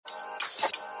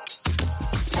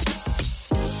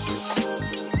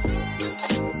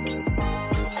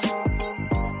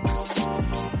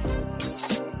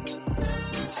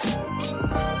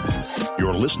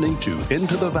You're listening to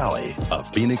Into the Valley, a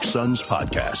Phoenix Suns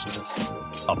podcast,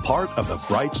 a part of the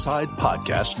Brightside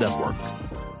Podcast Network.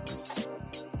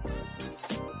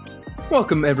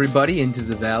 Welcome, everybody, into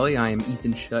the Valley. I am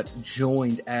Ethan Schutt,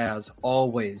 joined, as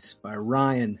always, by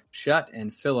Ryan Schutt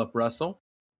and Philip Russell.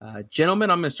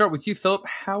 Gentlemen, I'm going to start with you, Philip.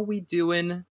 How we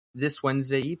doing this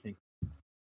Wednesday evening?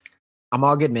 I'm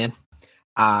all good, man.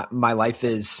 My life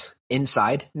is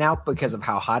inside now because of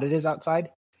how hot it is outside.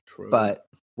 True. But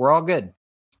we're all good.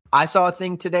 I saw a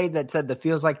thing today that said the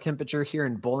feels like temperature here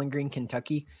in Bowling Green,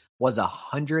 Kentucky was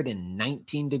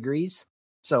 119 degrees.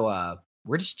 So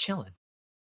we're just chilling.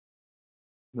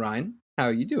 Ryan, how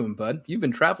are you doing, bud? You've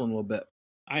been traveling a little bit.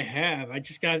 I have. I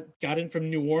just got in from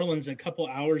New Orleans a couple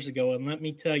hours ago, and let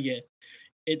me tell you,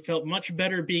 it felt much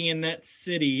better being in that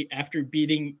city after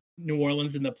beating New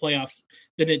Orleans in the playoffs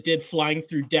than it did flying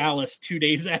through Dallas 2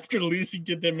 days after losing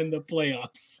to them in the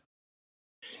playoffs.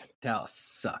 Dallas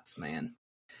sucks, man.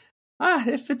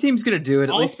 If a team's going to do it,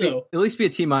 at least be a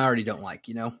team I already don't like,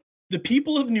 you know? The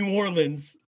people of New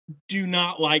Orleans do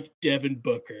not like Devin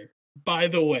Booker. By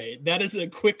the way, that is a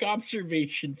quick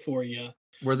observation for you.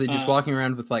 Were they just walking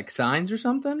around with like signs or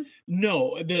something?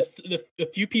 No, the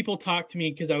few people talked to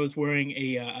me because I was wearing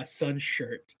a Suns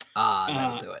shirt.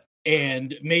 That'll do it.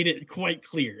 And made it quite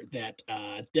clear that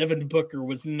Devin Booker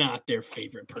was not their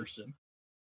favorite person.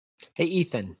 Hey,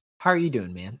 Ethan, how are you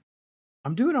doing, man?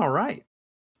 I'm doing all right.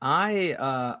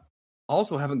 I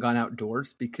also haven't gone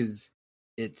outdoors because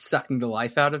it's sucking the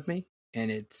life out of me, and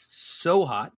it's so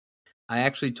hot. I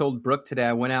actually told Brooke today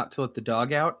I went out to let the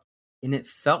dog out, and it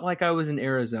felt like I was in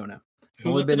Arizona.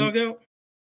 Who let the dog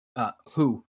out?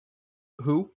 Who?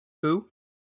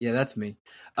 Yeah, that's me.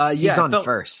 He's on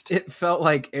first. It felt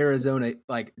like Arizona,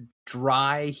 like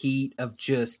dry heat of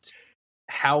just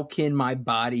how can my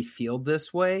body feel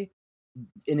this way?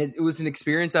 And it was an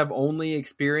experience I've only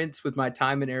experienced with my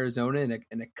time in Arizona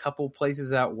and a couple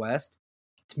places out west.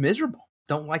 It's miserable.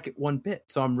 Don't like it one bit.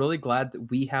 So I'm really glad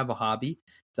that we have a hobby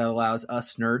that allows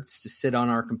us nerds to sit on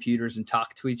our computers and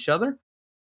talk to each other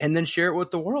and then share it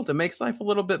with the world. It makes life a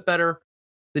little bit better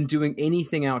than doing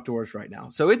anything outdoors right now.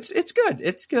 So it's good.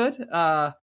 It's good.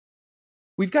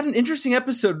 We've got an interesting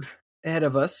episode ahead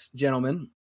of us, gentlemen.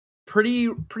 Pretty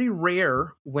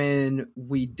rare when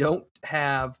we don't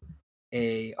have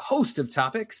a host of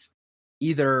topics,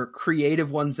 either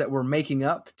creative ones that we're making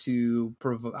up to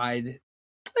provide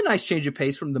a nice change of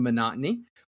pace from the monotony,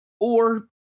 or,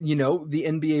 you know, the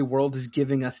NBA world is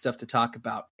giving us stuff to talk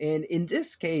about. And in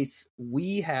this case,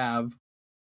 we have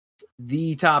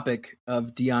the topic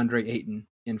of DeAndre Ayton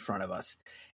in front of us.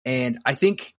 And I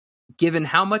think given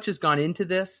how much has gone into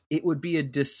this, it would be a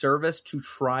disservice to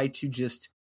try to just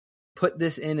put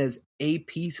this in as a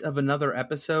piece of another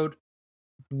episode.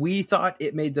 We thought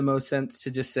it made the most sense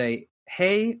to just say,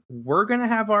 hey, we're going to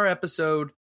have our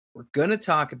episode. We're going to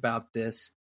talk about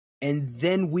this. And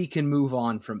then we can move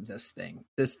on from this thing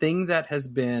that has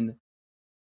been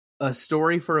a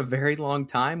story for a very long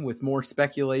time with more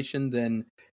speculation than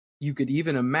you could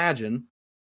even imagine.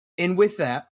 And with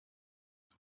that,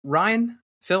 Ryan,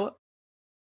 Philip,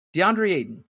 DeAndre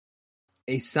Ayton,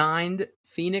 a signed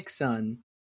Phoenix Sun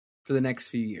for the next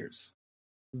few years.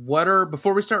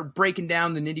 Before we start breaking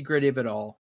down the nitty-gritty of it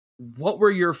all, what were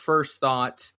your first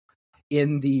thoughts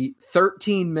in the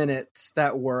 13 minutes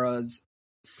that was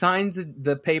signs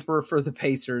the paper for the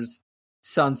Pacers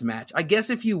Suns match? I guess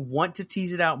if you want to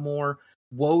tease it out more,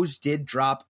 Woj did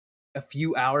drop a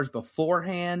few hours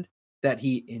beforehand that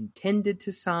he intended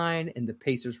to sign and the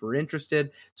Pacers were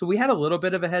interested. So we had a little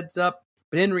bit of a heads up,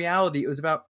 but in reality, it was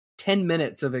about 10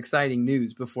 minutes of exciting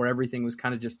news before everything was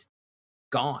kind of just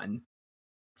gone.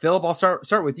 Philip, I'll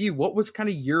start with you. What was kind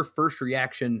of your first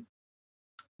reaction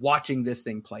watching this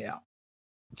thing play out?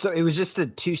 So it was just a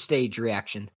two-stage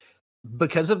reaction.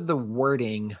 Because of the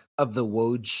wording of the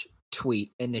Woj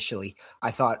tweet initially,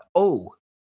 I thought, oh,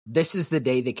 this is the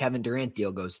day the Kevin Durant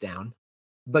deal goes down.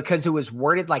 Because it was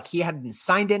worded like he hadn't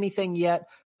signed anything yet,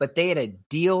 but they had a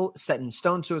deal set in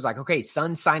stone. So it was like, okay,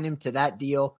 Suns sign him to that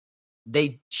deal.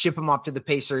 They ship him off to the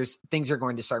Pacers. Things are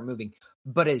going to start moving.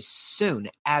 But as soon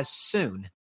as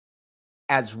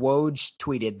Woj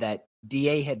tweeted that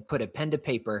DA had put a pen to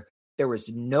paper, there was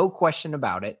no question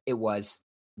about it. It was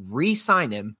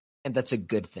re-sign him, and that's a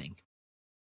good thing.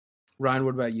 Ryan,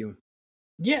 what about you?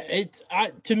 Yeah,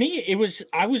 to me,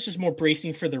 I was just more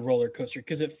bracing for the roller coaster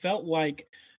because it felt like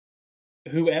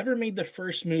whoever made the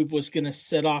first move was going to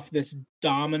set off this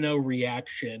domino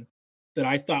reaction that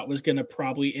I thought was going to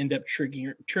probably end up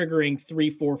triggering 3,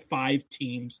 4, 5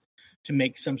 teams to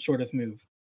make some sort of move.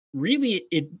 Really,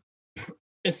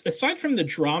 aside from the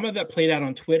drama that played out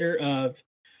on Twitter of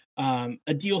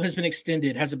A deal has been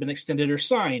extended. Has it been extended or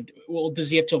signed? Well, does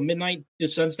he have till midnight? The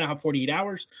Suns now have 48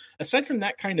 hours. Aside from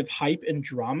that kind of hype and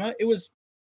drama, it was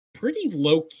pretty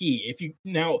low key. If you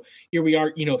now here we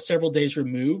are, several days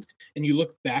removed, and you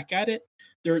look back at it,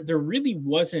 there really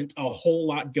wasn't a whole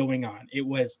lot going on. It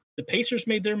was the Pacers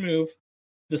made their move.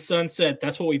 The Suns said,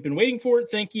 "That's what we've been waiting for.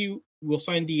 Thank you. We'll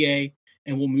sign DA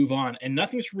and we'll move on." And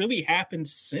nothing's really happened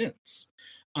since.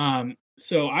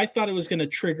 So I thought it was going to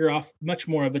trigger off much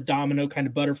more of a domino kind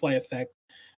of butterfly effect,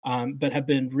 but have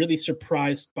been really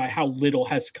surprised by how little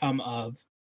has come of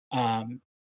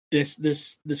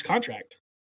this contract.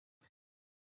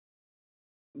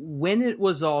 When it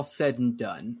was all said and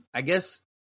done, I guess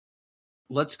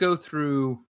let's go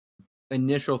through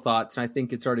initial thoughts. And I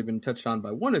think it's already been touched on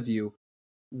by one of you.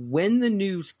 When the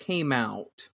news came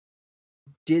out,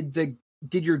 did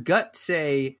your gut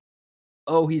say,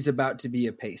 "Oh, he's about to be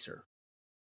a Pacer"?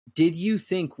 Did you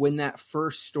think when that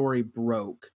first story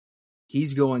broke,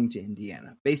 he's going to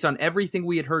Indiana? Based on everything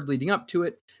we had heard leading up to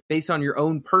it, based on your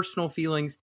own personal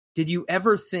feelings, did you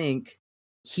ever think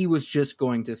he was just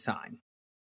going to sign?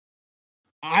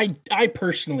 I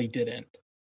personally didn't.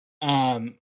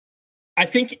 I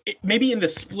think maybe in the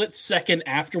split second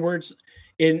afterwards,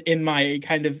 in my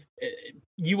kind of,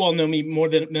 you all know me more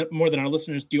than our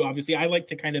listeners do. Obviously, I like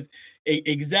to kind of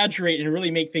exaggerate and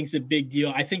really make things a big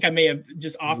deal. I think I may have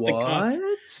just off the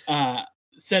cuff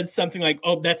said something like,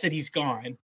 "Oh, that's it, he's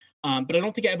gone," but I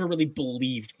don't think I ever really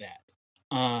believed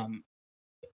that.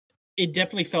 It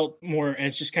definitely felt more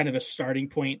as just kind of a starting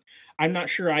point. I'm not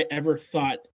sure I ever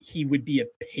thought he would be a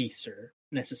Pacer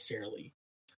necessarily,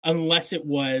 unless it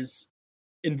was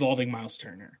involving Miles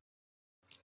Turner.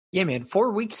 Yeah, man.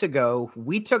 4 weeks ago,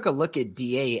 we took a look at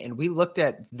DA and we looked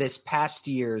at this past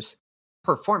year's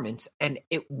performance, and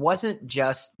it wasn't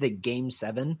just the Game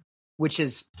 7,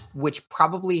 which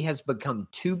probably has become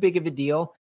too big of a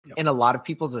deal in a lot of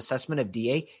people's assessment of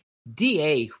DA.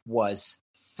 DA was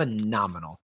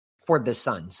phenomenal for the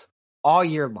Suns all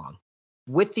year long,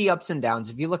 with the ups and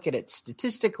downs. If you look at it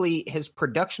statistically, his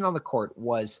production on the court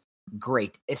was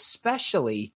great,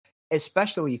 especially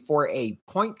for a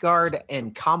point guard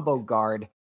and combo guard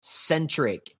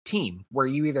centric team where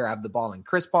you either have the ball in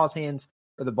Chris Paul's hands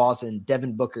or the ball's in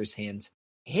Devin Booker's hands.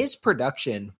 His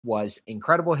production was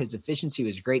incredible. His efficiency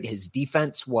was great. His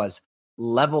defense was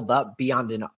leveled up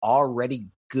beyond an already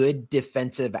good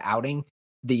defensive outing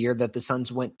the year that the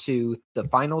Suns went to the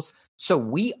finals. So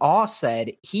we all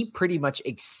said he pretty much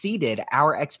exceeded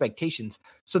our expectations.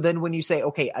 So then when you say,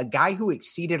 okay, a guy who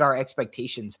exceeded our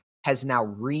expectations has now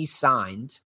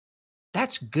re-signed,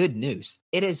 that's good news.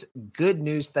 It is good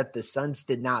news that the Suns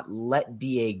did not let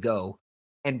DA go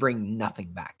and bring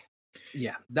nothing back.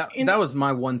 Yeah, that was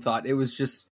my one thought. It was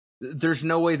just, there's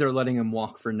no way they're letting him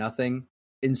walk for nothing.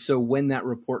 And so when that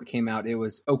report came out, it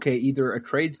was, okay, either a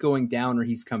trade's going down or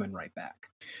he's coming right back.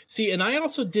 See, and I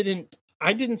also didn't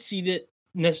see that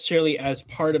necessarily as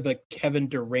part of a Kevin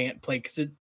Durant play, because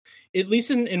at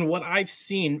least in what I've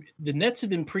seen, the Nets have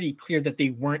been pretty clear that they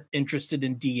weren't interested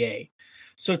in DA.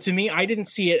 So to me, I didn't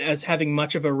see it as having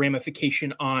much of a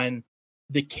ramification on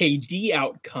the KD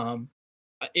outcome.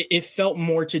 It felt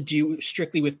more to do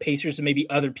strictly with Pacers and maybe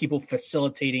other people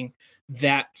facilitating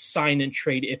that sign and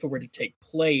trade if it were to take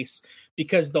place.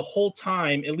 Because the whole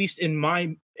time, at least in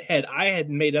my head, I had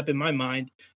made up in my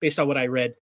mind, based on what I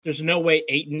read, there's no way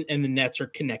Ayton and the Nets are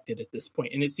connected at this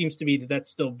point. And it seems to me that that's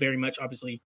still very much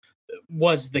obviously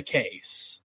was the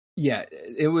case. Yeah,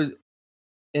 it was.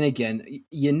 And again,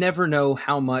 you never know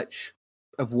how much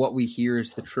of what we hear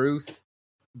is the truth.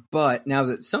 But now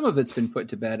that some of it's been put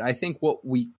to bed, I think what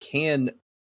we can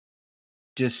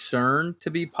discern to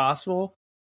be possible,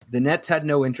 the Nets had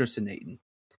no interest in Ayton.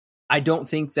 I don't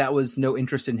think that was no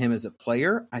interest in him as a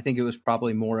player. I think it was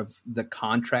probably more of the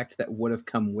contract that would have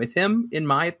come with him, in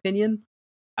my opinion.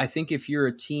 I think if you're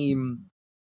a team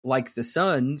like the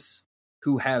Suns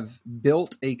who have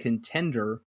built a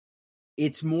contender,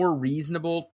 it's more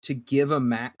reasonable to give a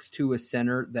max to a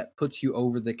center that puts you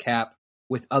over the cap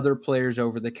with other players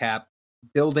over the cap,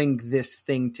 building this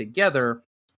thing together,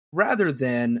 rather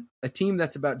than a team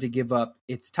that's about to give up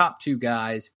its top two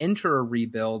guys, enter a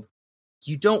rebuild.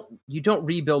 You don't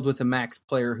rebuild with a max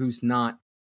player who's not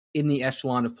in the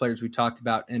echelon of players we talked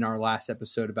about in our last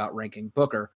episode about ranking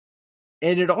Booker.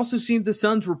 And it also seemed the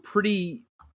Suns were pretty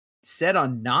set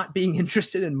on not being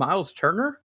interested in Miles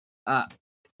Turner.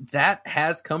 That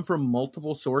has come from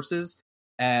multiple sources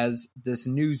as this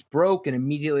news broke, and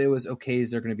immediately it was, okay, is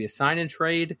there going to be a sign and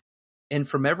trade? And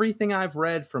from everything I've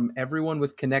read from everyone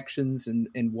with connections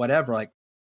and whatever, like,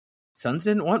 Suns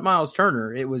didn't want Miles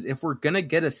Turner. It was, if we're going to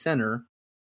get a center,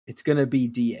 it's going to be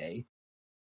DA.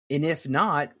 And if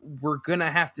not, we're going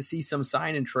to have to see some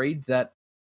sign and trade that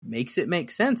makes it make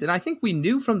sense. And I think we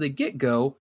knew from the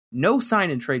get-go, no sign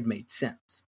and trade made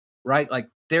sense, right? Like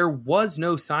there was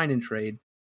no sign and trade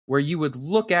where you would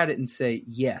look at it and say,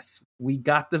 yes, we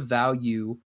got the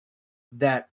value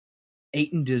that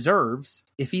Ayton deserves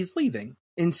if he's leaving.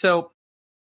 And so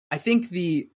I think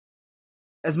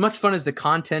as much fun as the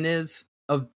content is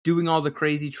of doing all the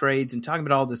crazy trades and talking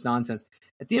about all this nonsense,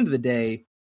 at the end of the day,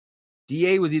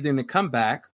 DA was either going to come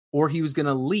back or he was going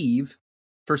to leave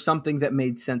for something that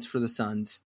made sense for the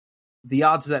Suns. The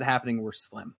odds of that happening were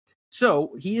slim.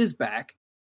 So he is back,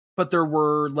 but there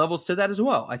were levels to that as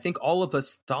well. I think all of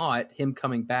us thought him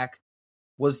coming back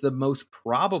was the most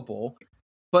probable,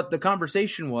 but the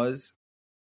conversation was,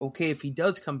 okay, if he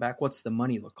does come back, what's the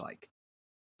money look like?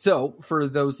 So for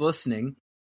those listening,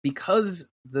 because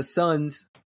the Suns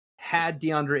had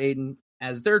DeAndre Ayton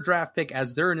as their draft pick,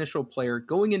 as their initial player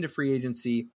going into free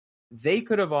agency, they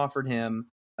could have offered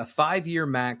him a 5-year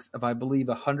max of, I believe,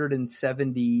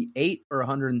 $178 or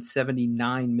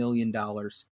 $179 million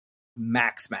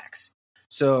max.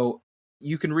 So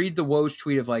you can read the Woj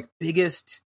tweet of like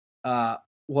biggest,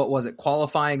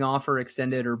 qualifying offer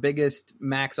extended or biggest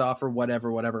max offer,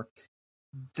 whatever.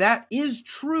 That is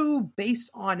true based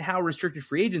on how restricted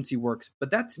free agency works,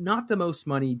 but that's not the most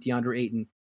money DeAndre Ayton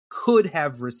could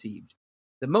have received.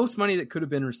 The most money that could have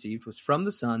been received was from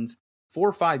the Suns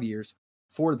for 5 years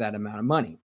for that amount of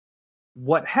money.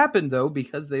 What happened, though,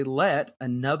 because they let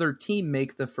another team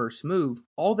make the first move,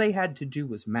 all they had to do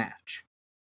was match.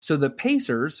 So the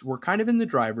Pacers were kind of in the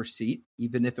driver's seat,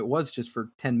 even if it was just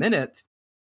for 10 minutes,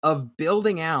 of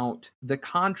building out the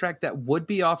contract that would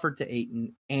be offered to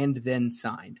Ayton and then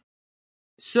signed.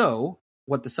 So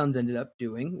what the Suns ended up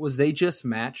doing was they just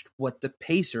matched what the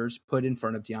Pacers put in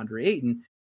front of DeAndre Ayton,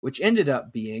 which ended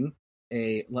up being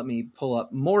let me pull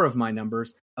up more of my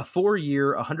numbers, a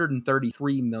 4-year,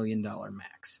 $133 million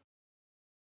max.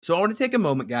 So I want to take a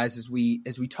moment, guys, as we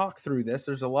talk through this.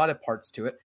 There's a lot of parts to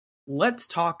it. Let's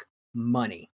talk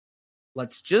money.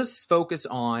 Let's just focus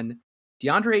on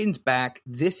DeAndre Ayton's back.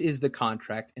 This is the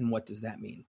contract, and what does that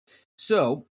mean?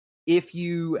 So if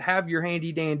you have your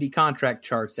handy-dandy contract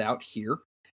charts out here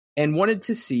and wanted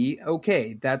to see,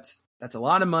 okay, that's a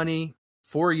lot of money,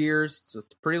 4 years, so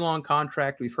it's a pretty long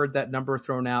contract. We've heard that number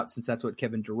thrown out since that's what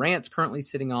Kevin Durant's currently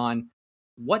sitting on.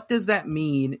 What does that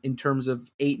mean in terms of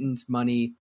Ayton's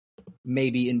money,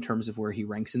 maybe in terms of where he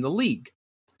ranks in the league?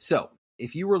 So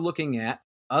if you were looking at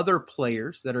other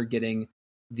players that are getting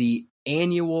the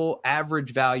annual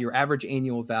average value or average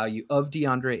annual value of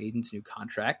DeAndre Ayton's new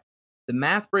contract, the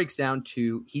math breaks down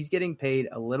to he's getting paid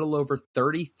a little over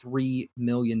 $33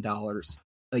 million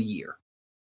a year.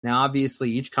 Now,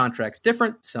 obviously, each contract's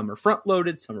different. Some are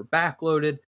front-loaded, some are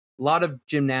back-loaded. A lot of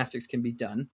gymnastics can be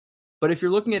done. But if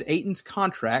you're looking at Ayton's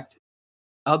contract,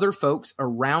 other folks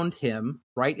around him,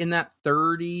 right in that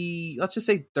 30, let's just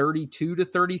say 32 to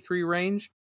 33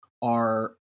 range,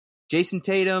 are Jason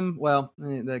Tatum. Well,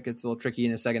 that gets a little tricky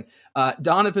in a second.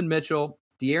 Donovan Mitchell,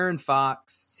 De'Aaron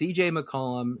Fox, CJ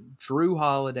McCollum, Drew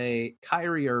Holiday,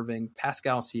 Kyrie Irving,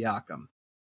 Pascal Siakam.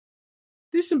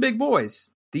 These are some big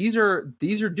boys. These are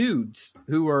dudes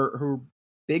who are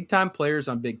big time players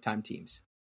on big time teams.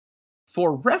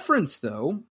 For reference,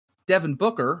 though, Devin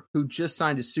Booker, who just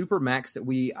signed a supermax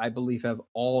that I believe have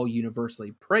all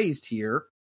universally praised here,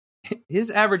 his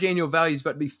average annual value is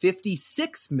about to be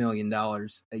 $56 million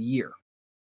a year,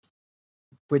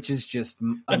 which is just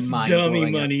That's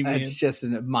dummy money, man. It's just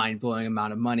a mind-blowing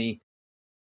amount of money.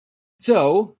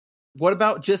 So what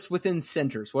about just within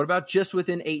centers? What about just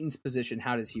within Ayton's position?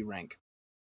 How does he rank?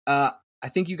 I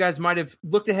think you guys might have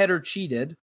looked ahead or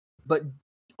cheated, but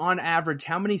on average,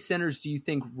 how many centers do you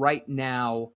think right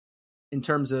now, in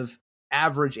terms of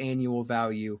average annual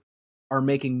value, are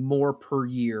making more per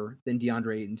year than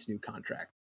DeAndre Ayton's new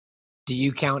contract? Do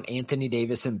you count Anthony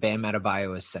Davis and Bam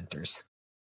Adebayo as centers?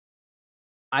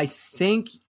 I think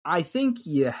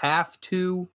you have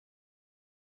to.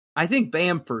 I think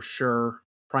Bam for sure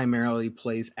primarily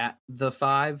plays at the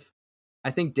 5.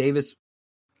 I think Davis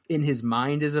in his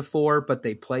mind is a 4, but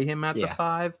they play him at the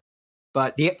 5.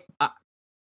 But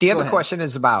the other question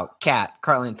is about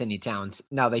Karl Anthony Towns,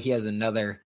 now that he has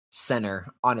another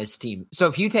center on his team. So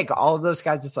if you take all of those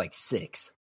guys, it's like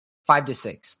 5 to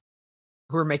 6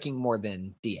 who are making more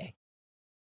than DA.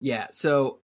 Yeah.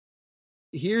 So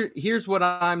here's what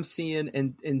I'm seeing.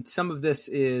 And some of this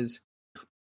it's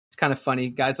kind of funny.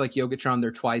 Guys like Jokic are on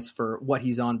there twice for what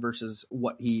he's on versus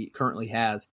what he currently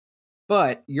has.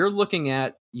 But you're looking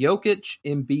at Jokic,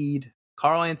 Embiid,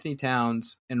 Karl Anthony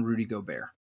Towns, and Rudy Gobert.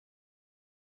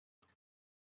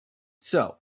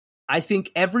 So I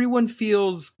think everyone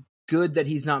feels good that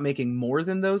he's not making more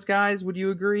than those guys. Would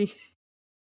you agree?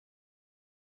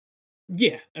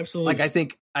 Yeah, absolutely. Like,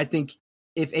 I think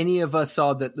if any of us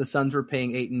saw that the Suns were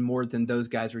paying Ayton more than those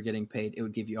guys were getting paid, it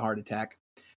would give you a heart attack.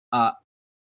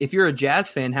 If you're a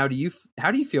Jazz fan, how do you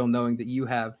feel knowing that you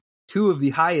have two of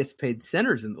the highest paid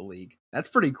centers in the league? That's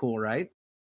pretty cool, right?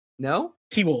 No?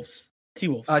 T-Wolves.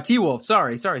 T-Wolf.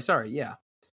 Sorry. Yeah.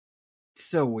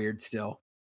 So weird still.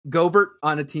 Gobert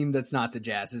on a team that's not the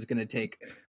Jazz is going to take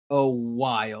a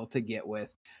while to get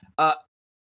with.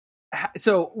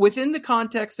 So within the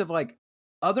context of like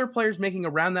other players making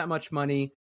around that much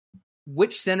money,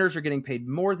 which centers are getting paid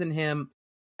more than him?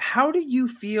 How do you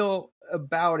feel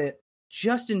about it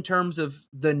just in terms of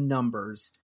the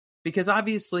numbers? Because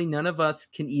obviously none of us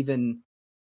can even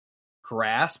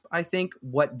grasp, I think,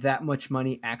 what that much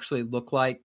money actually looks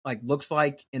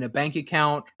like in a bank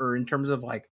account or in terms of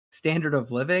like standard of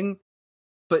living.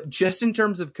 But just in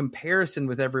terms of comparison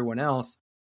with everyone else,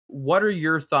 what are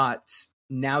your thoughts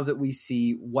now that we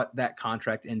see what that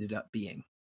contract ended up being?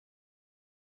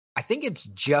 I think it's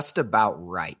just about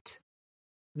right.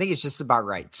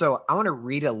 So I want to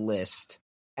read a list,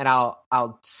 and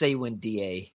I'll say when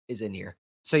DA is in here.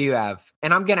 So you have,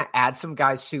 and I'm going to add some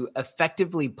guys who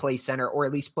effectively play center or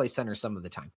at least play center some of the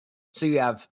time. So you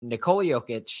have Nikola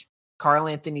Jokic, Karl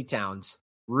Anthony Towns,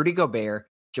 Rudy Gobert,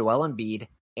 Joel Embiid,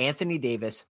 Anthony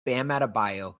Davis, Bam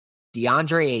Adebayo,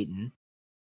 DeAndre Ayton,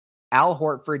 Al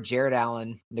Horford, Jared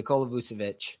Allen, Nikola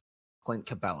Vucevic, Clint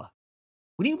Capella.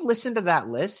 When you listen to that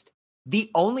list,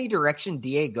 the only direction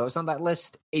DA goes on that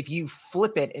list, if you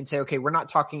flip it and say, okay, we're not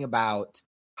talking about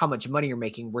how much money you're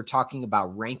making, we're talking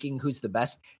about ranking who's the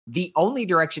best, the only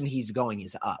direction he's going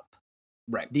is up.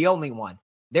 Right. The only one.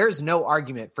 There's no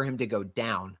argument for him to go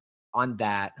down on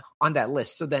that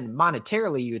list. So then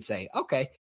monetarily you would say, okay,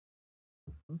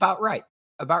 about right.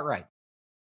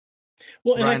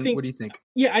 Well, and Ryan, I think, what do you think?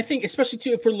 Yeah, I think especially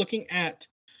too if we're looking at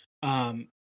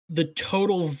the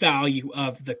total value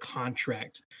of the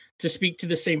contract, to speak to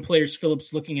the same players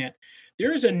Philip's looking at,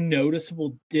 there is a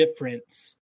noticeable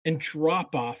difference and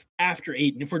drop off after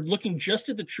Ayton. If we're looking just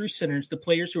at the true centers, the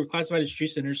players who are classified as true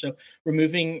centers, so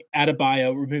removing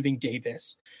Adebayo, removing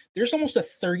Davis, there's almost a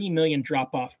 $30 million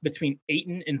drop off between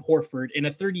Ayton and Horford, and a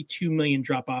 $32 million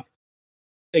drop off.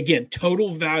 Again,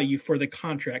 total value for the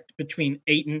contract between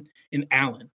Ayton and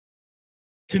Allen.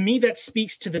 To me, that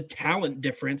speaks to the talent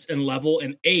difference and level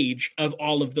and age of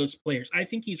all of those players. I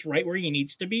think he's right where he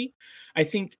needs to be. I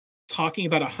think talking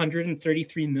about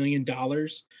 $133 million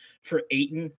for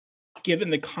Ayton, given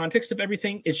the context of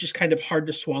everything, is just kind of hard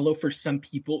to swallow for some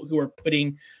people who are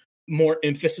putting more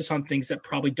emphasis on things that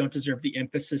probably don't deserve the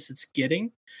emphasis it's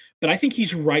getting. But I think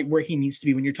he's right where he needs to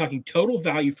be when you're talking total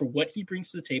value for what he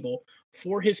brings to the table,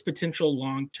 for his potential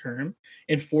long term,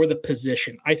 and for the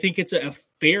position. I think it's a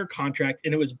fair contract,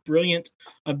 and it was brilliant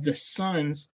of the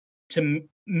Suns to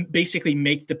basically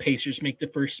make the Pacers make the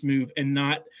first move and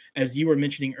not, as you were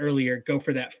mentioning earlier, go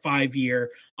for that 5-year,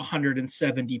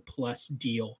 170 plus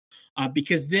deal,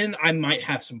 because then I might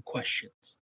have some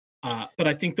questions. But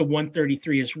I think the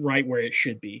 133 is right where it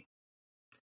should be.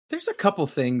 There's a couple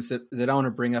things that I want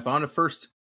to bring up. I want to first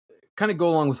kind of go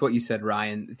along with what you said,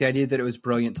 Ryan, the idea that it was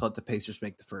brilliant to let the Pacers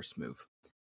make the first move.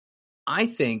 I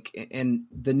think, and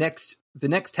the next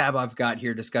tab I've got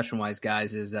here discussion-wise,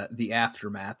 guys, is the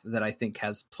aftermath that I think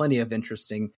has plenty of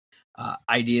interesting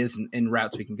ideas and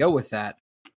routes we can go with that.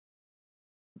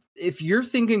 If you're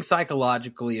thinking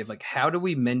psychologically of like, how do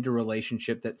we mend a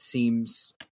relationship that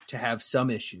seems to have some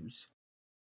issues,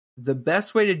 the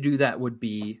best way to do that would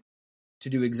be to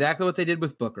do exactly what they did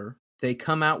with Booker. They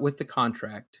come out with the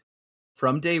contract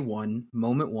from day one,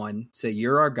 moment one, say,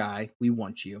 you're our guy, we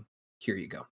want you, here you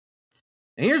go.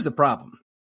 And here's the problem.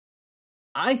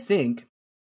 I think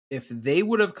if they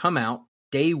would have come out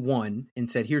day one and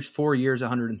said, here's 4 years,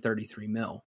 133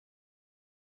 mil,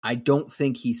 I don't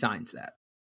think he signs that.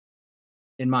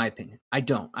 In my opinion, I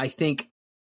don't. I think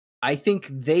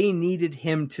they needed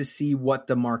him to see what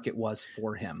the market was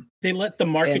for him. They let the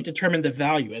market determine the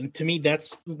value, and to me,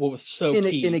 that's what was so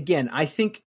key. And again, I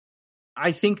think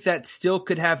that still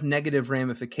could have negative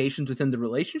ramifications within the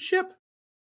relationship.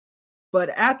 But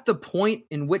at the point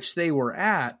in which they were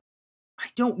at, I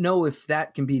don't know if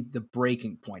that can be the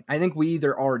breaking point. I think we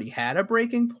either already had a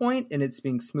breaking point and it's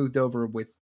being smoothed over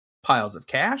with piles of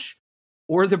cash,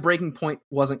 or the breaking point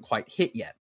wasn't quite hit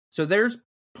yet. So there's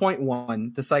point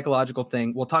one, the psychological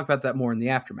thing. We'll talk about that more in the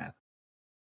aftermath.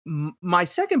 My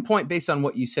second point, based on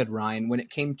what you said, Ryan, when it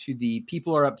came to the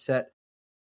people are upset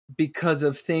because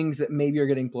of things that maybe are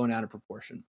getting blown out of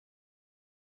proportion.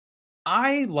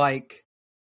 I like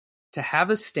to have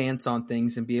a stance on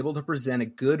things and be able to present a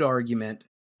good argument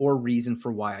or reason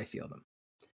for why I feel them.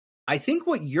 I think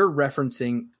what you're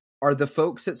referencing are the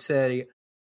folks that say,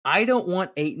 I don't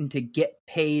want Ayton to get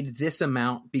paid this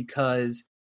amount because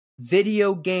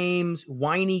video games,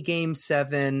 whiny Game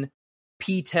 7,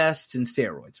 P-tests, and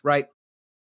steroids, right?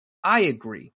 I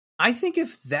agree. I think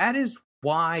if that is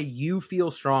why you feel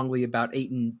strongly about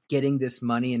Ayton getting this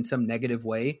money in some negative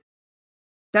way,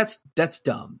 that's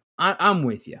dumb. I'm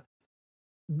with you.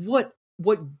 What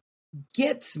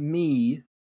gets me,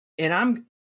 and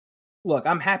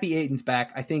I'm happy Ayton's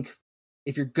back. I think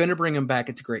if you're going to bring him back,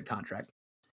 it's a great contract.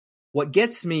 What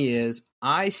gets me is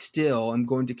I still am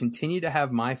going to continue to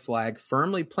have my flag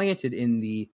firmly planted in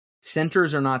the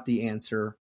centers are not the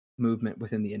answer movement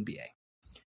within the NBA.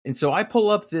 And so I pull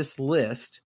up this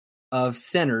list of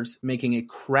centers making a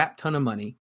crap ton of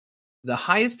money. The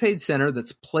highest paid center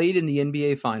that's played in the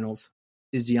NBA Finals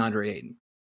is DeAndre Ayton,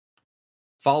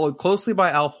 followed closely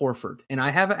by Al Horford. And I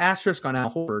have an asterisk on Al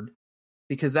Horford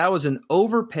because that was an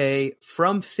overpay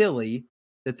from Philly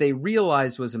that they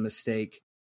realized was a mistake.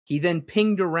 He then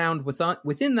pinged around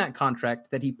within that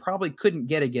contract that he probably couldn't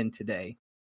get again today.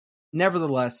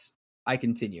 Nevertheless, I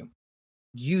continue.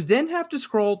 You then have to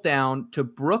scroll down to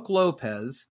Brook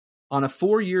Lopez on a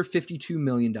 4-year, $52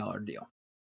 million deal.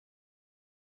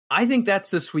 I think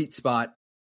that's the sweet spot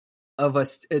of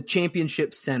a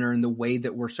championship center in the way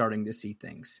that we're starting to see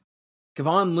things.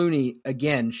 Kevon Looney,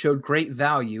 again, showed great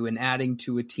value in adding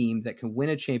to a team that can win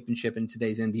a championship in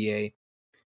today's NBA.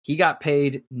 He got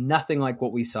paid nothing like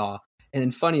what we saw. And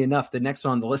then funny enough, the next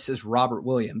one on the list is Robert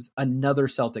Williams, another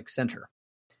Celtics center.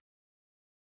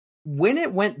 When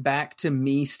it went back to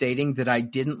me stating that I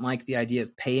didn't like the idea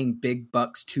of paying big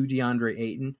bucks to DeAndre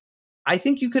Ayton, I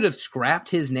think you could have scrapped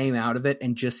his name out of it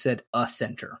and just said a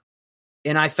center.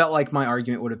 And I felt like my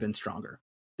argument would have been stronger.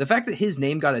 The fact that his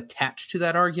name got attached to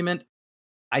that argument,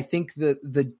 I think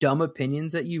the dumb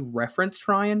opinions that you referenced,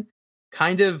 Ryan,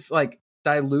 kind of like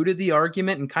diluted the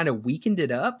argument and kind of weakened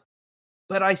it up.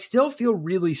 But I still feel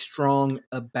really strong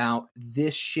about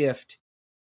this shift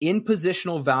in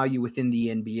positional value within the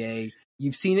NBA.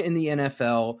 You've seen it in the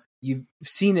NFL. You've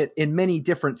seen it in many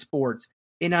different sports.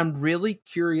 And I'm really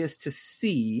curious to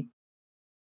see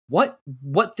what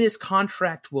this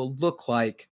contract will look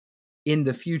like in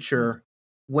the future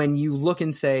when you look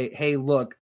and say, hey,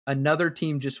 look, another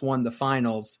team just won the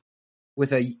finals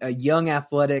with a young,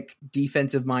 athletic,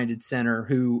 defensive-minded center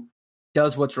who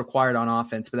does what's required on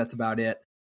offense, but that's about it.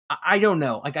 I don't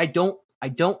know. Like, I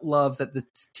don't love that the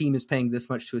team is paying this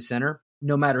much to a center,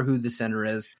 no matter who the center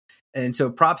is. And so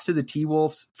props to the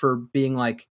T-Wolves for being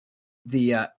like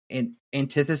the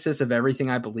antithesis of everything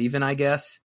I believe in, I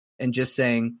guess, and just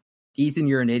saying, Ethan,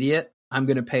 you're an idiot. I'm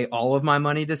going to pay all of my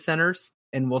money to centers,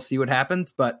 and we'll see what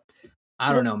happens. But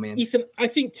I don't know, man. Ethan, I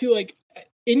think, too, like,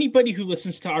 anybody who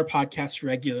listens to our podcast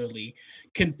regularly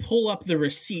can pull up the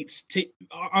receipts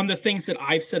on the things that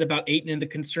I've said about Ayton and the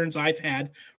concerns I've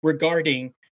had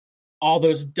regarding all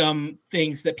those dumb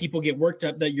things that people get worked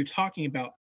up that you're talking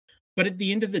about. But at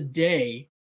the end of the day,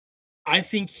 I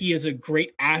think he is a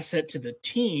great asset to the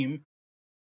team.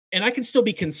 And I can still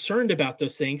be concerned about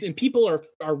those things. And people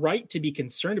are right to be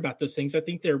concerned about those things. I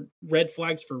think they're red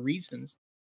flags for reasons.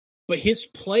 But his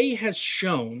play has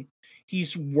shown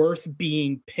he's worth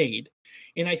being paid.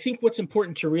 And I think what's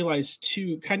important to realize,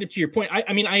 too, kind of to your point,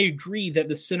 I mean, I agree that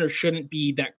the center shouldn't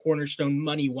be that cornerstone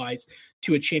money-wise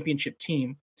to a championship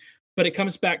team. But it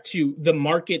comes back to the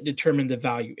market determined the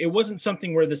value. It wasn't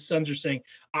something where the Suns are saying,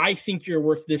 I think you're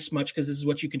worth this much because this is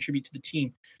what you contribute to the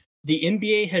team. The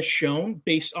NBA has shown,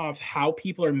 based off how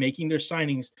people are making their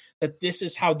signings, that this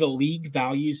is how the league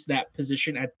values that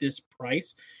position at this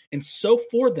price. And so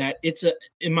for that, it's,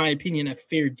 in my opinion, a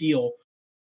fair deal,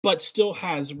 but still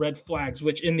has red flags,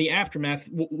 which in the aftermath,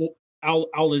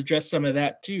 I'll address some of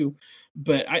that too.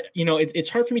 But it's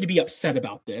hard for me to be upset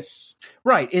about this.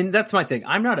 Right. And that's my thing.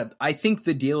 I think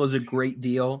the deal is a great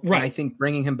deal. Right. I think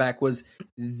bringing him back was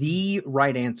the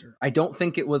right answer. I don't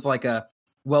think it was like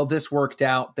this worked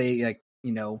out. They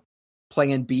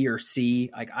plan B or C.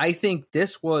 Like, I think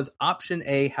this was option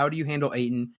A. How do you handle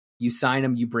Ayton? You sign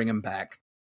him, you bring him back.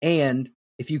 And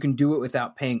if you can do it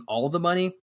without paying all the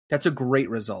money, that's a great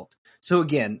result. So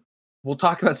again, we'll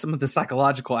talk about some of the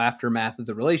psychological aftermath of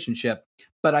the relationship,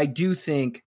 but I do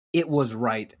think it was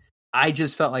right. I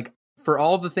just felt like for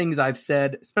all the things I've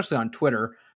said, especially on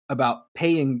Twitter, about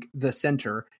paying the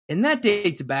center, and that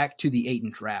dates back to the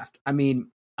Ayton draft. I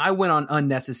mean, I went on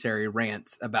unnecessary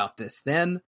rants about this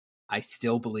then. I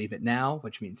still believe it now,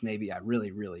 which means maybe I really,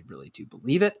 really, really do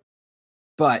believe it.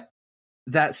 But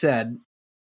that said,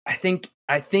 I think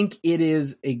it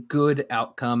is a good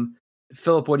outcome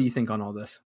Philip, what do you think on all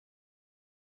this?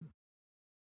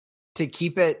 To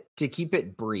keep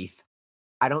it brief,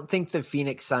 I don't think the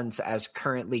Phoenix Suns, as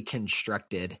currently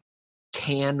constructed,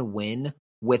 can win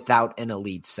without an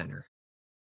elite center.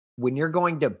 When you're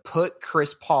going to put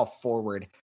Chris Paul forward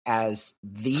as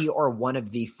the or one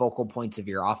of the focal points of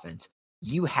your offense,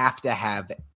 you have to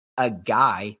have a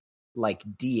guy like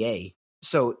DA.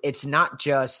 So it's not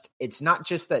just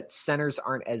that centers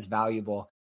aren't as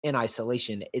valuable in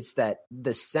isolation. It's that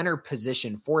the center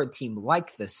position for a team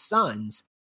like the Suns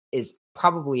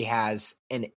probably has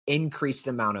an increased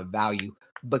amount of value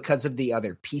because of the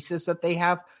other pieces that they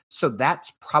have. So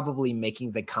that's probably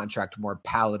making the contract more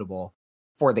palatable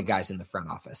for the guys in the front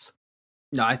office.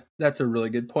 No, that's a really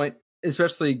good point,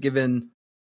 especially given,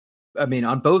 I mean,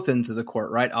 on both ends of the court,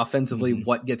 right? Offensively,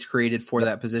 what gets created for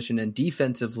that position, and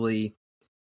defensively,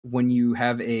 when you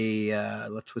have a,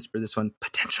 let's whisper this one,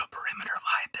 potential perimeter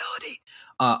liability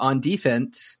on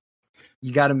defense,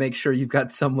 you got to make sure you've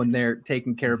got someone there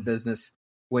taking care of business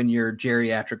when your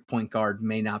geriatric point guard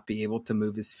may not be able to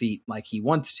move his feet like he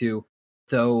wants to,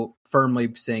 though firmly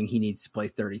saying he needs to play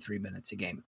 33 minutes a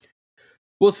game.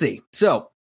 We'll see. So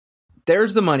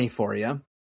there's the money for you.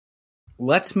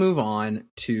 Let's move on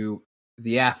to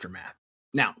the aftermath.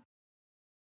 Now,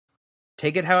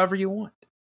 take it however you want.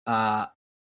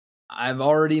 I've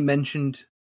already mentioned,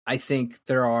 I think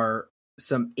there are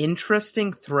some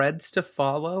interesting threads to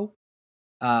follow.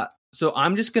 So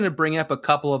I'm just going to bring up a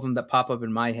couple of them that pop up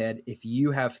in my head. If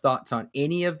you have thoughts on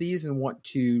any of these and want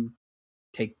to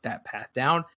take that path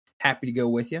down, happy to go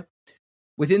with you.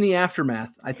 Within the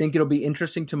aftermath, I think it'll be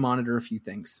interesting to monitor a few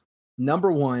things.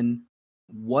 Number one,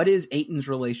 what is Ayton's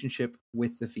relationship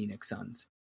with the Phoenix Suns?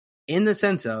 In the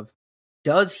sense of,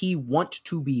 does he want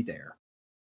to be there?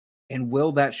 And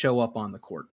will that show up on the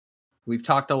court? We've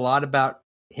talked a lot about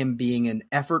him being an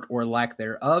effort or lack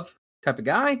thereof type of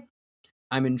guy.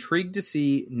 I'm intrigued to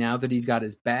see, now that he's got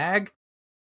his bag,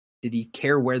 did he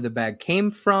care where the bag came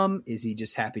from? Is he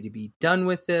just happy to be done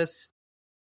with this?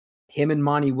 Him and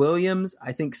Monty Williams,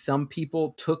 I think some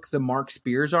people took the Mark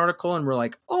Spears article and were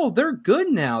like, oh, they're good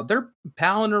now. They're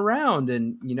palling around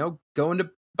and, going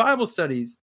to Bible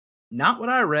studies. Not what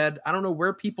I read. I don't know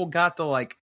where people got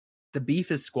the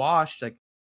beef is squashed. Like,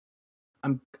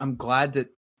 I'm glad that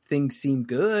things seem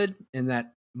good and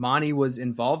that Monty was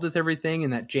involved with everything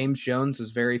and that James Jones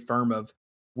was very firm of,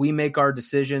 we make our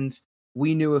decisions.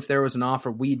 We knew if there was an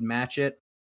offer, we'd match it.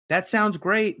 That sounds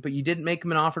great, but you didn't make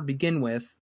him an offer to begin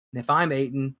with. And if I'm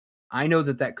Ayton, I know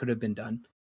that could have been done.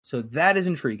 So that is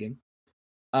intriguing.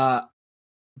 Down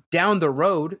the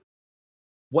road,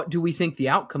 what do we think the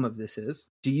outcome of this is?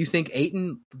 Do you think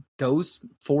Ayton goes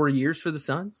 4 years for the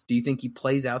Suns? Do you think he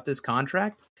plays out this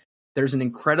contract? There's an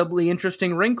incredibly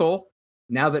interesting wrinkle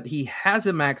now that he has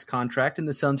a max contract and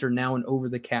the Suns are now an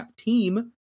over-the-cap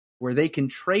team where they can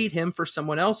trade him for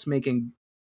someone else making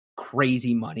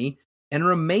crazy money and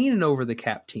remain an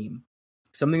over-the-cap team.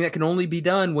 Something that can only be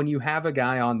done when you have a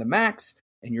guy on the max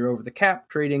and you're over the cap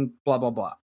trading, blah, blah,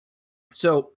 blah.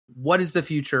 So what is the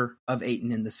future of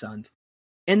Ayton and the Suns?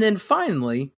 And then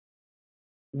finally,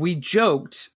 we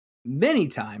joked many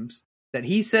times that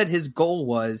he said his goal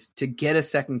was to get a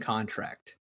second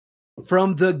contract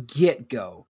from the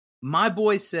get-go. My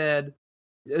boy said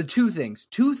two things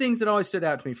that always stood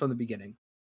out to me from the beginning.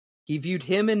 He viewed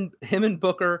him and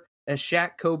Booker as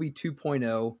Shaq Kobe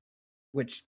 2.0,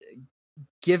 which,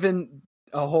 given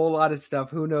a whole lot of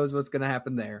stuff, who knows what's going to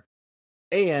happen there.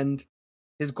 And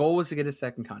his goal was to get a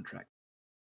second contract.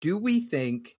 Do we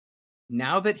think,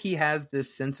 now that he has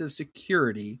this sense of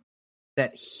security,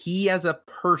 that he as a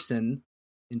person,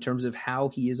 in terms of how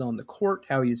he is on the court,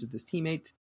 how he is with his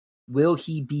teammates, will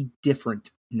he be different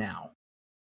now?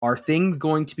 Are things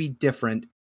going to be different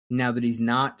now that he's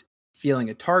not feeling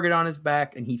a target on his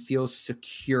back and he feels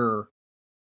secure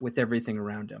with everything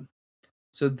around him?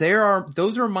 So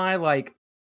those are my,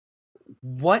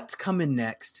 what's coming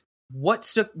next? What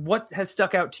has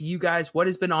stuck out to you guys? What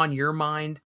has been on your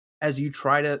mind as you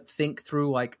try to think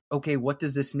through, okay, what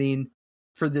does this mean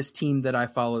for this team that I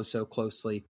follow so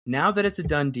closely now that it's a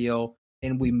done deal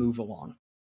and we move along?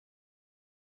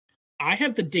 I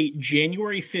have the date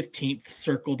January 15th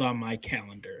circled on my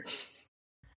calendar.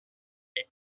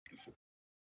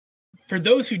 For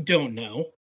those who don't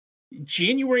know,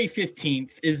 January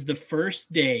 15th is the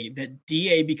first day that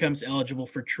DA becomes eligible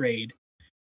for trade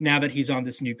now that he's on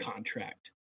this new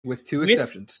contract. With two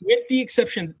exceptions. With the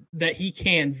exception that he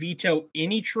can veto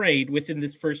any trade within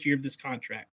this first year of this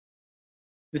contract.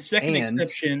 The second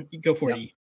exception, go for it.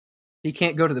 He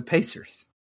can't go to the Pacers.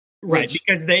 Right,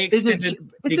 because they extended.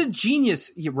 It's a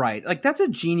genius, you're right? Like that's a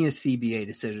genius CBA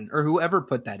decision, or whoever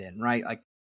put that in, right? Like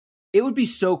it would be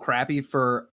so crappy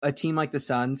for a team like the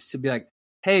Suns to be like,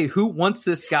 "Hey, who wants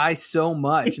this guy so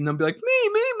much?" And they'll be like, "Me,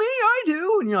 I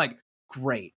do." And you're like,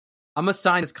 "Great, I'm gonna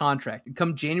sign this contract." And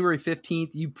come January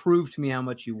 15th, you prove to me how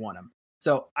much you want him.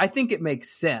 So I think it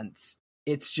makes sense.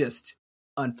 It's just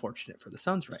unfortunate for the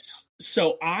Suns right now.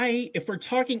 So if we're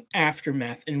talking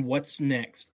aftermath and what's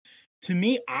next, to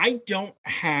me, I don't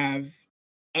have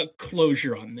a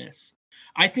closure on this.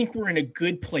 I think we're in a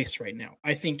good place right now.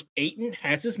 I think Ayton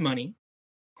has his money.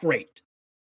 Great.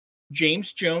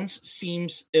 James Jones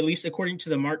seems, at least according to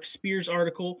the Mark Spears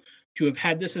article, to have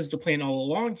had this as the plan all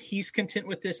along. He's content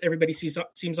with this. Everybody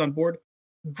seems on board.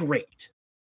 Great.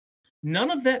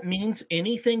 None of that means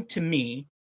anything to me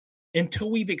until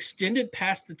we've extended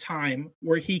past the time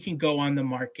where he can go on the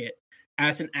market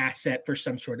as an asset for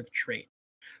some sort of trade.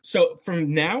 So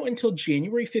from now until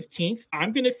January 15th,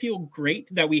 I'm going to feel great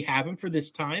that we have him for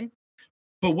this time.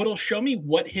 But what'll show me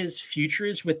what his future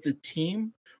is with the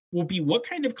team will be what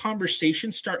kind of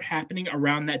conversations start happening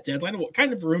around that deadline, what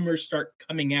kind of rumors start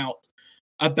coming out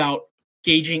about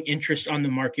gauging interest on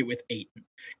the market with Ayton.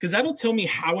 Because that'll tell me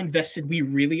how invested we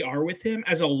really are with him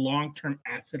as a long-term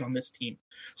asset on this team.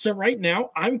 So right now,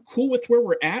 I'm cool with where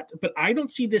we're at, but I don't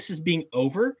see this as being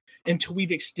over until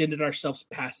we've extended ourselves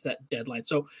past that deadline.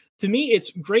 So to me,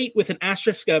 it's great with an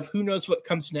asterisk of who knows what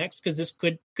comes next, because this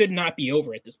could not be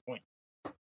over at this point.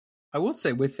 I will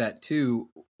say with that too,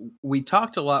 we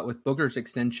talked a lot with Booker's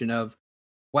extension of,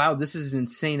 wow, this is an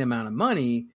insane amount of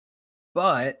money,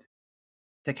 but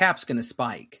the cap's going to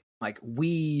spike. Like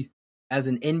we, as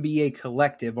an NBA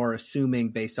collective, are assuming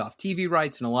based off TV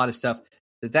rights and a lot of stuff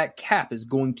that cap is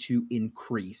going to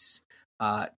increase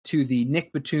to the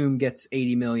Nick Batum gets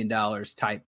 $80 million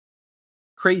type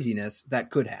craziness that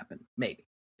could happen, maybe.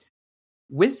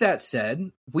 With that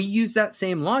said, we use that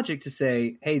same logic to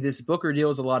say, hey, this Booker deal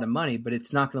is a lot of money, but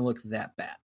it's not going to look that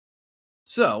bad.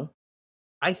 So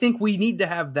I think we need to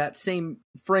have that same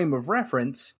frame of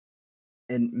reference,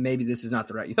 and maybe this is not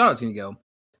the route you thought I was going to go,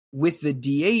 with the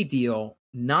DA deal,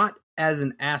 not as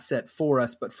an asset for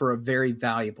us, but for a very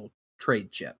valuable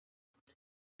trade chip.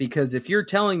 Because if you're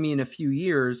telling me in a few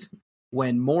years,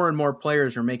 when more and more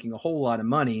players are making a whole lot of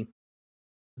money,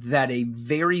 that a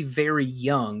very, very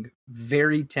young,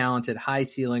 very talented,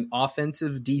 high-ceiling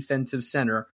offensive, defensive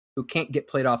center who can't get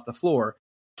played off the floor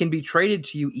can be traded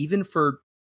to you even for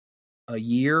a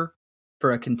year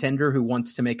for a contender who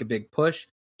wants to make a big push,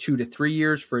 2 to 3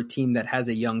 years for a team that has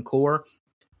a young core,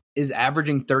 is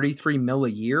averaging $33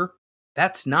 million a year,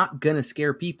 that's not going to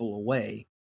scare people away.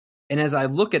 And as I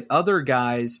look at other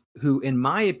guys who, in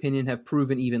my opinion, have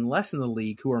proven even less in the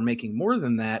league who are making more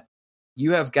than that,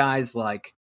 you have guys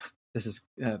like, this is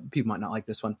people might not like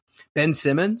this one, Ben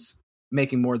Simmons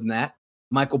making more than that,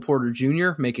 Michael Porter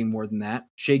Jr. making more than that,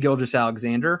 Shai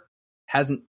Gilgeous-Alexander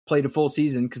hasn't played a full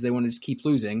season because they want to just keep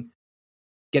losing,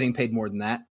 getting paid more than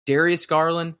that. Darius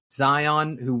Garland,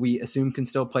 Zion, who we assume can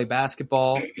still play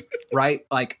basketball, right?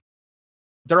 Like,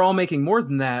 they're all making more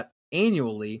than that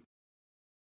annually.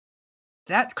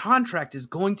 That contract is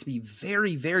going to be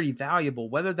very, very valuable,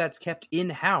 whether that's kept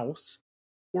in-house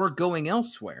or going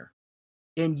elsewhere.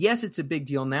 And yes, it's a big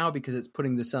deal now because it's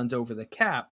putting the Suns over the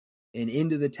cap and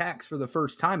into the tax for the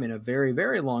first time in a very,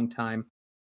 very long time.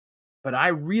 But I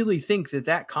really think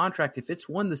that contract, if it's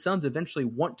one the Suns eventually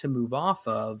want to move off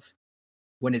of,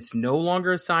 when it's no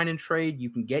longer a sign and trade, you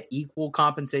can get equal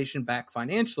compensation back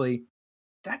financially.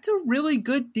 That's a really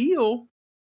good deal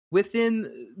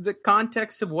within the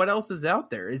context of what else is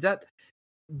out there.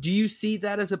 Do you see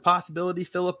that as a possibility,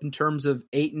 Philip, in terms of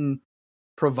Ayton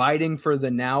providing for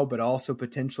the now, but also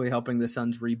potentially helping the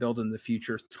Suns rebuild in the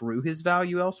future through his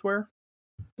value elsewhere?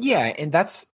 Yeah, and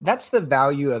that's the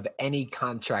value of any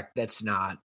contract that's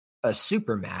not a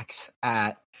supermax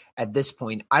at this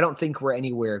point. I don't think we're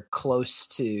anywhere close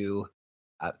to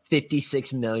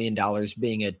 $56 million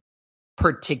being a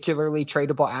particularly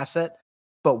tradable asset,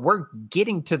 but we're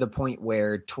getting to the point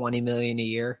where $20 million a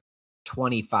year,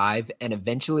 25, and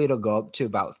eventually it'll go up to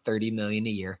about $30 million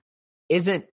a year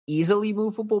isn't easily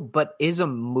movable, but is a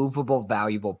movable,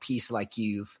 valuable piece like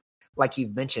you've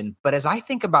mentioned. But as I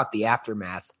think about the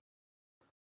aftermath,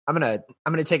 I'm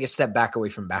gonna take a step back away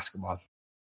from basketball.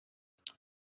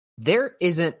 There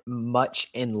isn't much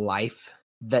in life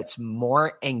that's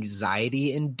more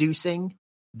anxiety inducing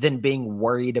than being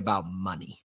worried about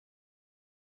money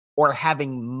or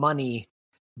having money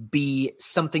be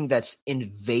something that's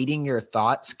invading your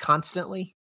thoughts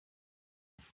constantly.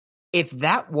 If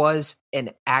that was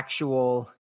an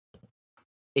actual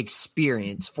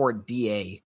experience for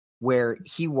DA, where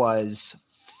he was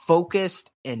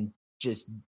focused and just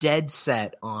dead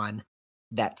set on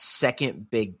that second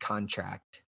big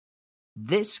contract.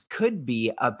 This could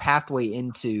be a pathway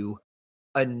into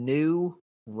a new,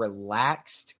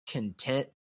 relaxed, content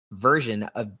version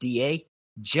of DA.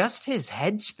 Just his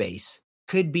headspace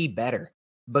could be better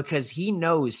because he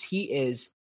knows he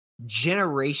is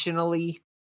generationally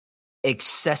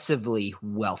excessively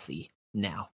wealthy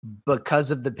now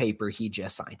because of the paper he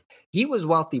just signed. He was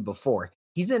wealthy before.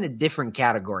 He's in a different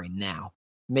category now,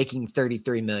 making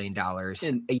 $33 million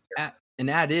a year. And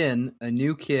add in a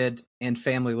new kid and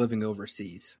family living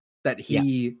overseas that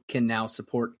he can now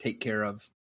support, take care of.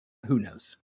 Who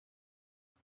knows?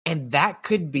 And that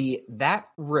could be that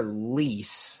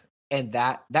release and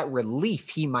that relief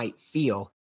he might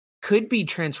feel could be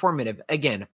transformative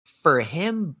again for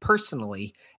him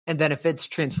personally. And then if it's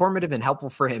transformative and helpful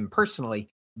for him personally,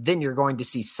 then you're going to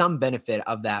see some benefit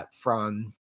of that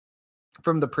from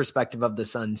the perspective of the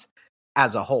Suns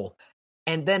as a whole.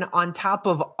 And then on top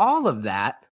of all of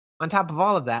that,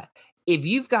 if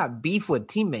you've got beef with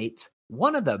teammates,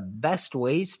 one of the best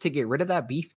ways to get rid of that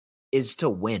beef is to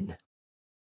win.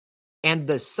 And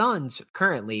the Suns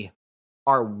currently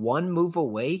are one move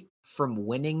away from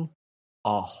winning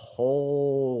a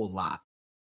whole lot.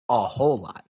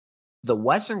 The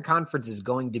Western Conference is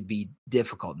going to be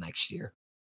difficult next year.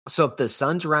 So if the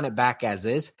Suns run it back as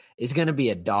is, it's going to be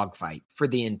a dogfight for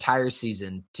the entire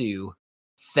season to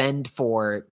fend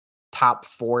for top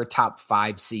 4, top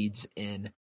 5 seeds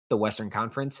in the Western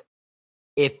Conference.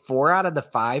 If 4 out of the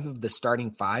 5 of the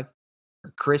starting 5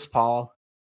 are Chris Paul,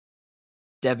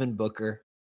 Devin Booker,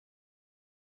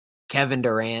 Kevin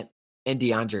Durant, and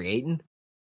DeAndre Ayton,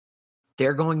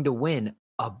 they're going to win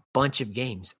a bunch of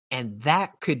games. And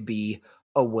that could be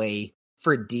a way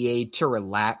for DA to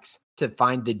relax, to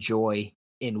find the joy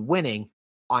in winning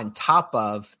on top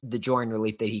of the joy and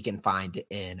relief that he can find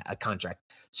in a contract.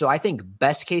 So I think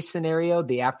best case scenario,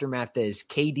 the aftermath is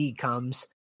KD comes,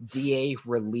 DA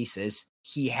releases.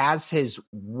 He has his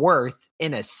worth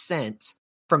in a sense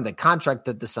from the contract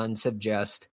that the Suns have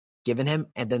just given him,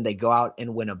 and then they go out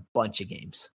and win a bunch of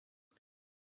games.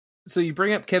 So you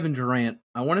bring up Kevin Durant.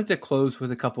 I wanted to close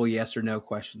with a couple yes or no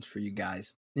questions for you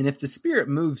guys. And if the spirit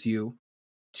moves you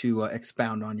to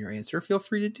expound on your answer, feel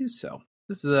free to do so.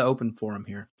 This is an open forum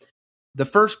here. The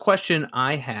first question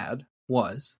I had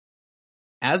was,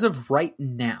 as of right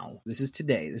now, this is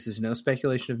today, this is no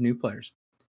speculation of new players,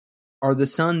 are the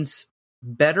Suns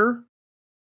better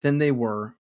than they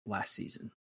were last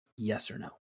season? Yes or no?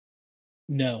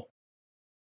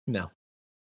 No.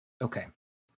 Okay.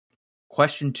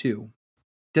 Question 2.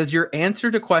 Does your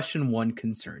answer to question 1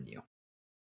 concern you?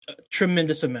 A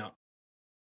tremendous amount.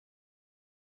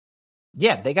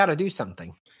 Yeah, they got to do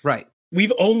something. Right.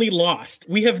 We've only lost.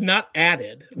 We have not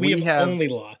added. We have only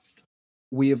lost.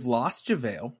 We have lost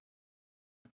JaVale.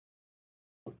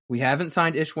 We haven't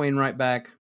signed Ish Wainwright back.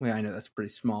 Well, I know that's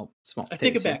pretty small. I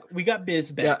take it back. We got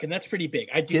Biz back, and that's pretty big.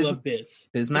 I do love Biz.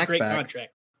 Bismack's great back.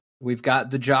 Contract. We've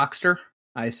got the Jockster.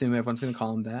 I assume everyone's going to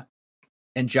call him that.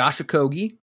 And Josh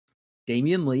Okogie,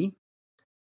 Damian Lee,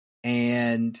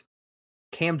 and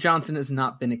Cam Johnson has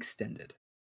not been extended.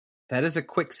 That is a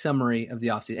quick summary of the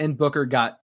offseason. And Booker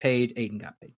got paid, Ayton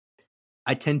got paid.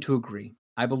 I tend to agree.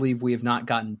 I believe we have not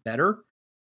gotten better,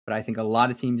 but I think a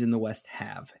lot of teams in the West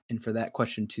have. And for that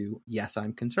question 2, yes,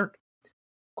 I'm concerned.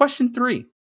 Question 3,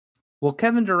 will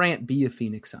Kevin Durant be a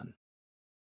Phoenix Sun?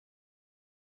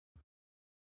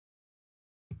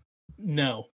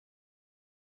 No.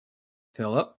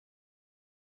 Philip?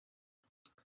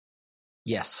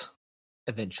 Yes,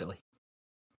 eventually.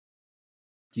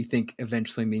 Do you think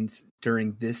eventually means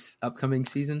during this upcoming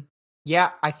season?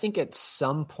 Yeah, I think at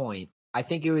some point, I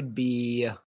think it would be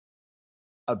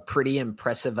a pretty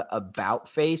impressive about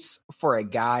face for a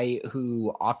guy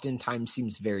who oftentimes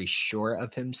seems very sure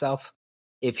of himself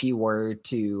if he were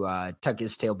to tuck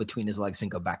his tail between his legs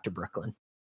and go back to Brooklyn.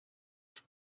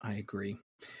 I agree.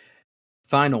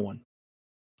 Final one.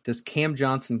 Does Cam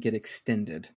Johnson get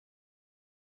extended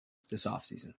this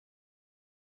offseason?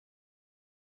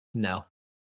 No,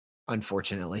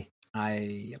 unfortunately.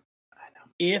 I know.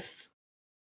 If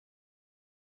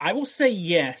I will say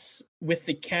yes, with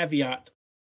the caveat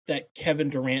that Kevin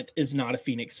Durant is not a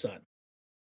Phoenix Sun.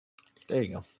 There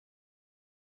you go.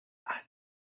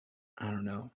 I don't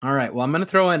know. All right. Well, I'm going to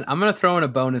throw in a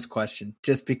bonus question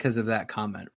just because of that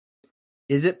comment.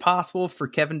 Is it possible for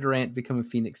Kevin Durant to become a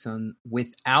Phoenix Sun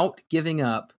without giving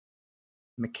up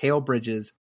Mikal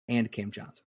Bridges and Cam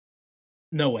Johnson?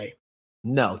 No way.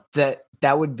 No, that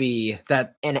would be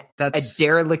That's a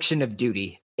dereliction of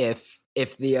duty if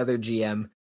the other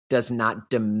GM does not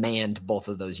demand both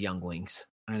of those young wings.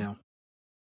 I know.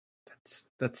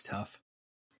 That's tough.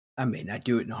 I mean, I'd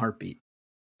do it in a heartbeat,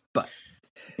 but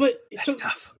that's so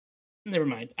tough. Never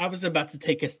mind. I was about to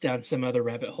take us down some other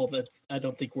rabbit hole that's I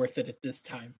don't think worth it at this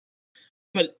time.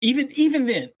 But even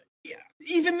then,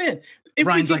 if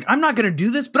Ryan's like, I'm not going to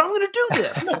do this, but I'm going to do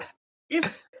this. No,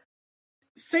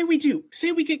 say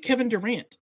we get Kevin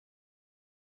Durant,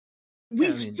 we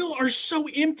still are so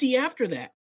empty after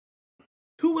that.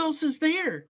 Who else is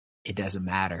there? It doesn't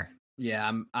matter.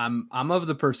 Yeah, I'm of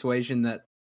the persuasion that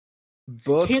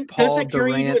Book, Paul,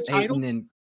 Durant, Ayton, and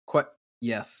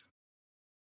yes,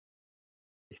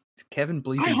 it's Kevin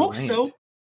Bleeping I hope Durant. so.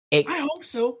 I hope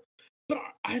so. But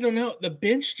I don't know. The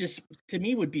bench just, to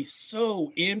me, would be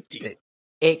so empty.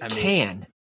 It can.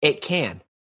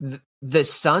 The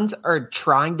Suns are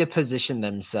trying to position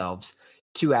themselves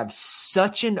to have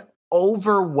such an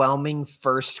overwhelming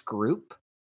first group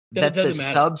that the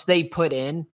subs they put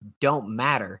in don't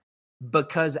matter.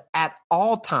 Because at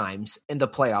all times in the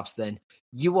playoffs, then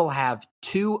you will have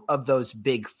two of those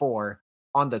big four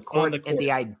on the court. And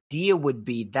the idea would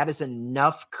be that is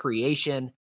enough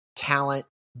creation, talent,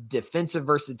 defensive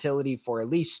versatility for at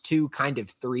least two, kind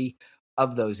of three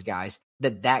of those guys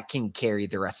that can carry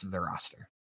the rest of the roster.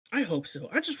 I hope so.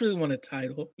 I just really want a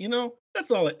title. That's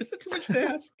all. Is that too much to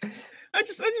ask? I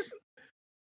just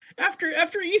after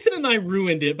Ethan and I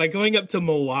ruined it by going up to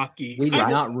Milwaukee. We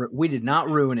did not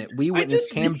ruin it. We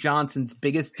witnessed Cam Johnson's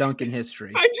biggest dunk in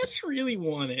history. I just really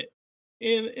want it.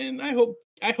 And I hope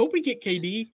we get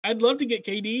KD. I'd love to get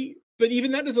KD, but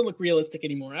even that doesn't look realistic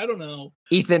anymore. I don't know.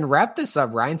 Ethan, wrap this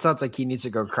up. Ryan sounds like he needs to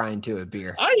go cry into a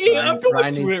beer. I'm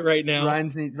going through it right now.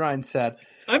 Ryan's sad.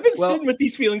 I've been sitting with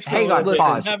these feelings for a while.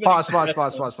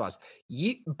 Pause.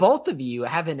 Both of you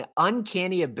have an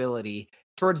uncanny ability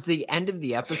towards the end of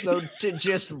the episode to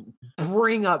just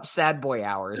bring up sad boy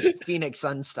hours, Phoenix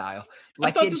Sun style.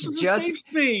 Like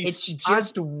it's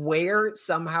just where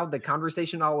somehow the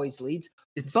conversation always leads.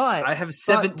 But I have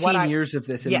 17 years of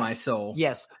this in my soul.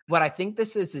 Yes. What I think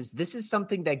this is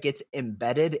something that gets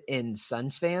embedded in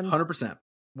Suns fans. 100%.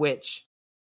 Which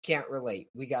can't relate.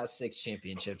 We got 6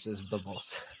 championships as the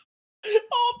Bulls.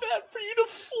 All bad for you to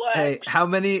flex. Hey, how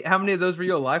many of those were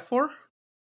you alive for?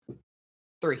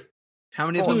 3. How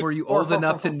many of them were you old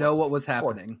enough to know what was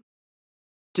happening?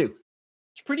 2.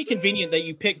 It's pretty convenient that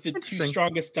you picked the 2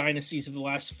 strongest dynasties of the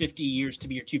last 50 years to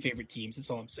be your 2 favorite teams. That's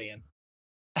all I'm saying.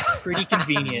 Pretty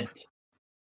convenient.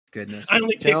 Goodness. I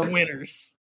only pick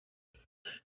winners.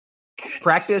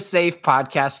 Practice safe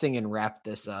podcasting and wrap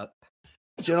this up.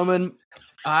 Gentlemen,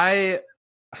 that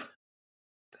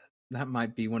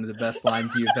might be one of the best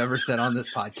lines you've ever said on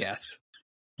this podcast.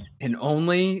 And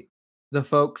only the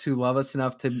folks who love us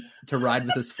enough to ride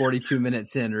with us 42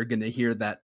 minutes in are going to hear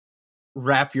that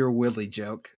wrap your willy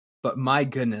joke. But my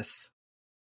goodness.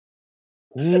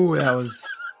 Ooh, that was...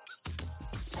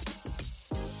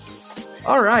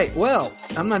 All right, well,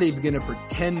 I'm not even going to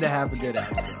pretend to have a good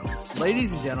outro.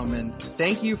 Ladies and gentlemen,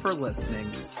 thank you for listening.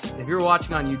 If you're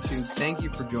watching on YouTube, thank you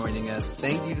for joining us.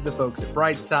 Thank you to the folks at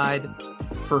Brightside.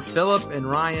 For Philip and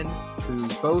Ryan, who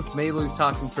both may lose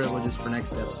talking privileges for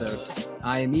next episode,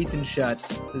 I am Ethan Shutt.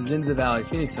 This is Into the Valley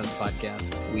Phoenix Suns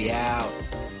podcast. We out.